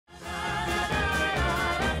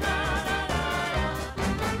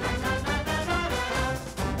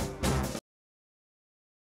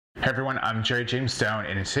Hey everyone, I'm Jerry James Stone,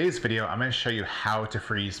 and in today's video I'm going to show you how to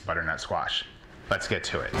freeze butternut squash. Let's get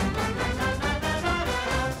to it.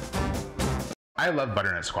 I love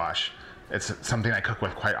butternut squash. It's something I cook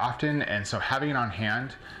with quite often, and so having it on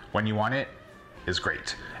hand when you want it is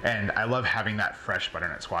great. And I love having that fresh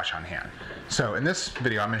butternut squash on hand. So in this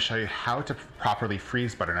video I'm going to show you how to properly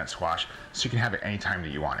freeze butternut squash so you can have it anytime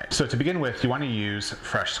that you want it. So to begin with, you want to use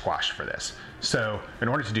fresh squash for this. So in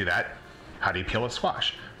order to do that, how do you peel a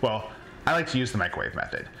squash? Well, I like to use the microwave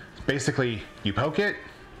method. Basically, you poke it,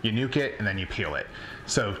 you nuke it, and then you peel it.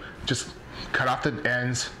 So just cut off the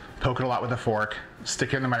ends, poke it a lot with a fork,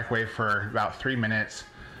 stick it in the microwave for about 3 minutes,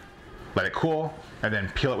 let it cool, and then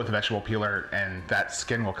peel it with a vegetable peeler, and that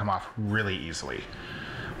skin will come off really easily.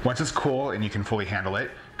 Once it's cool and you can fully handle it,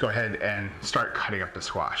 go ahead and start cutting up the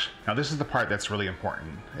squash. Now this is the part that's really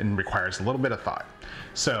important and requires a little bit of thought.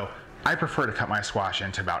 So I prefer to cut my squash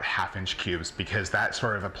into about 1/2-inch cubes because that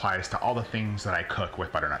sort of applies to all the things that I cook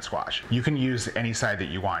with butternut squash. You can use any size that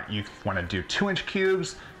you want. You want to do 2-inch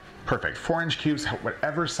cubes, perfect. 4-inch cubes,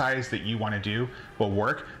 whatever size that you want to do will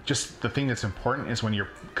work. Just the thing that's important is when you're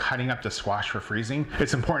cutting up the squash for freezing,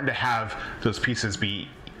 it's important to have those pieces be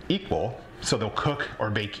equal so they'll cook or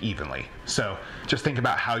bake evenly. So just think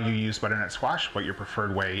about how you use butternut squash, what your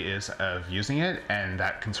preferred way is of using it, and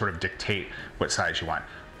that can sort of dictate what size you want.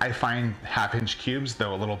 I find 1/2-inch cubes,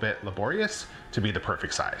 though a little bit laborious, to be the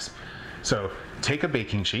perfect size. So take a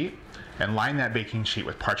baking sheet and line that baking sheet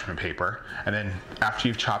with parchment paper, and then after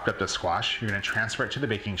you've chopped up the squash, you're going to transfer it to the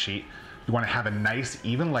baking sheet. You want to have a nice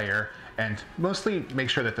even layer, and mostly make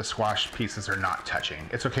sure that the squash pieces are not touching.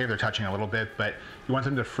 It's okay if they're touching a little bit, but you want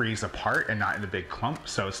them to freeze apart and not in a big clump,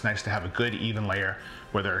 so it's nice to have a good even layer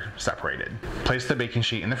where they're separated. Place the baking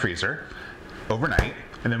sheet in the freezer overnight,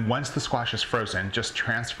 and then once the squash is frozen, just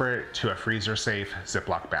transfer it to a freezer-safe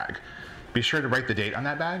Ziploc bag. Be sure to write the date on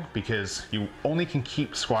that bag because you only can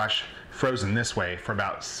keep squash frozen this way for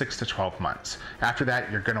about 6 to 12 months. After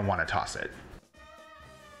that, you're gonna wanna toss it.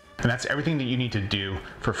 And that's everything that you need to do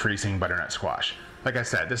for freezing butternut squash. Like I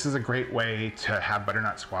said, this is a great way to have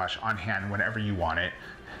butternut squash on hand whenever you want it,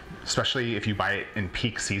 especially if you buy it in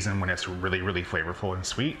peak season when it's really, really flavorful and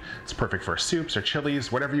sweet. It's perfect for soups or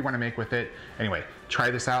chilies, whatever you want to make with it. Anyway,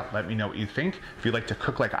 try this out. Let me know what you think. If you like to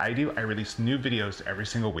cook like I do, I release new videos every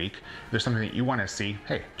single week. If there's something that you want to see,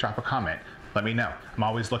 hey, drop a comment. Let me know. I'm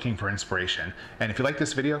always looking for inspiration. And if you like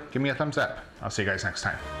this video, give me a thumbs up. I'll see you guys next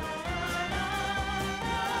time.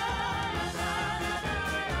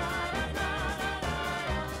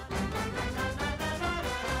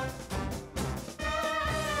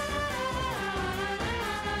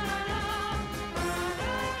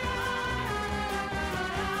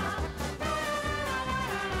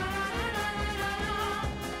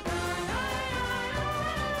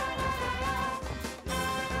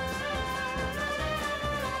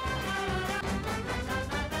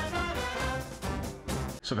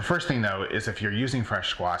 So the first thing though is if you're using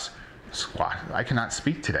fresh squash, I cannot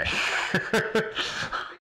speak today.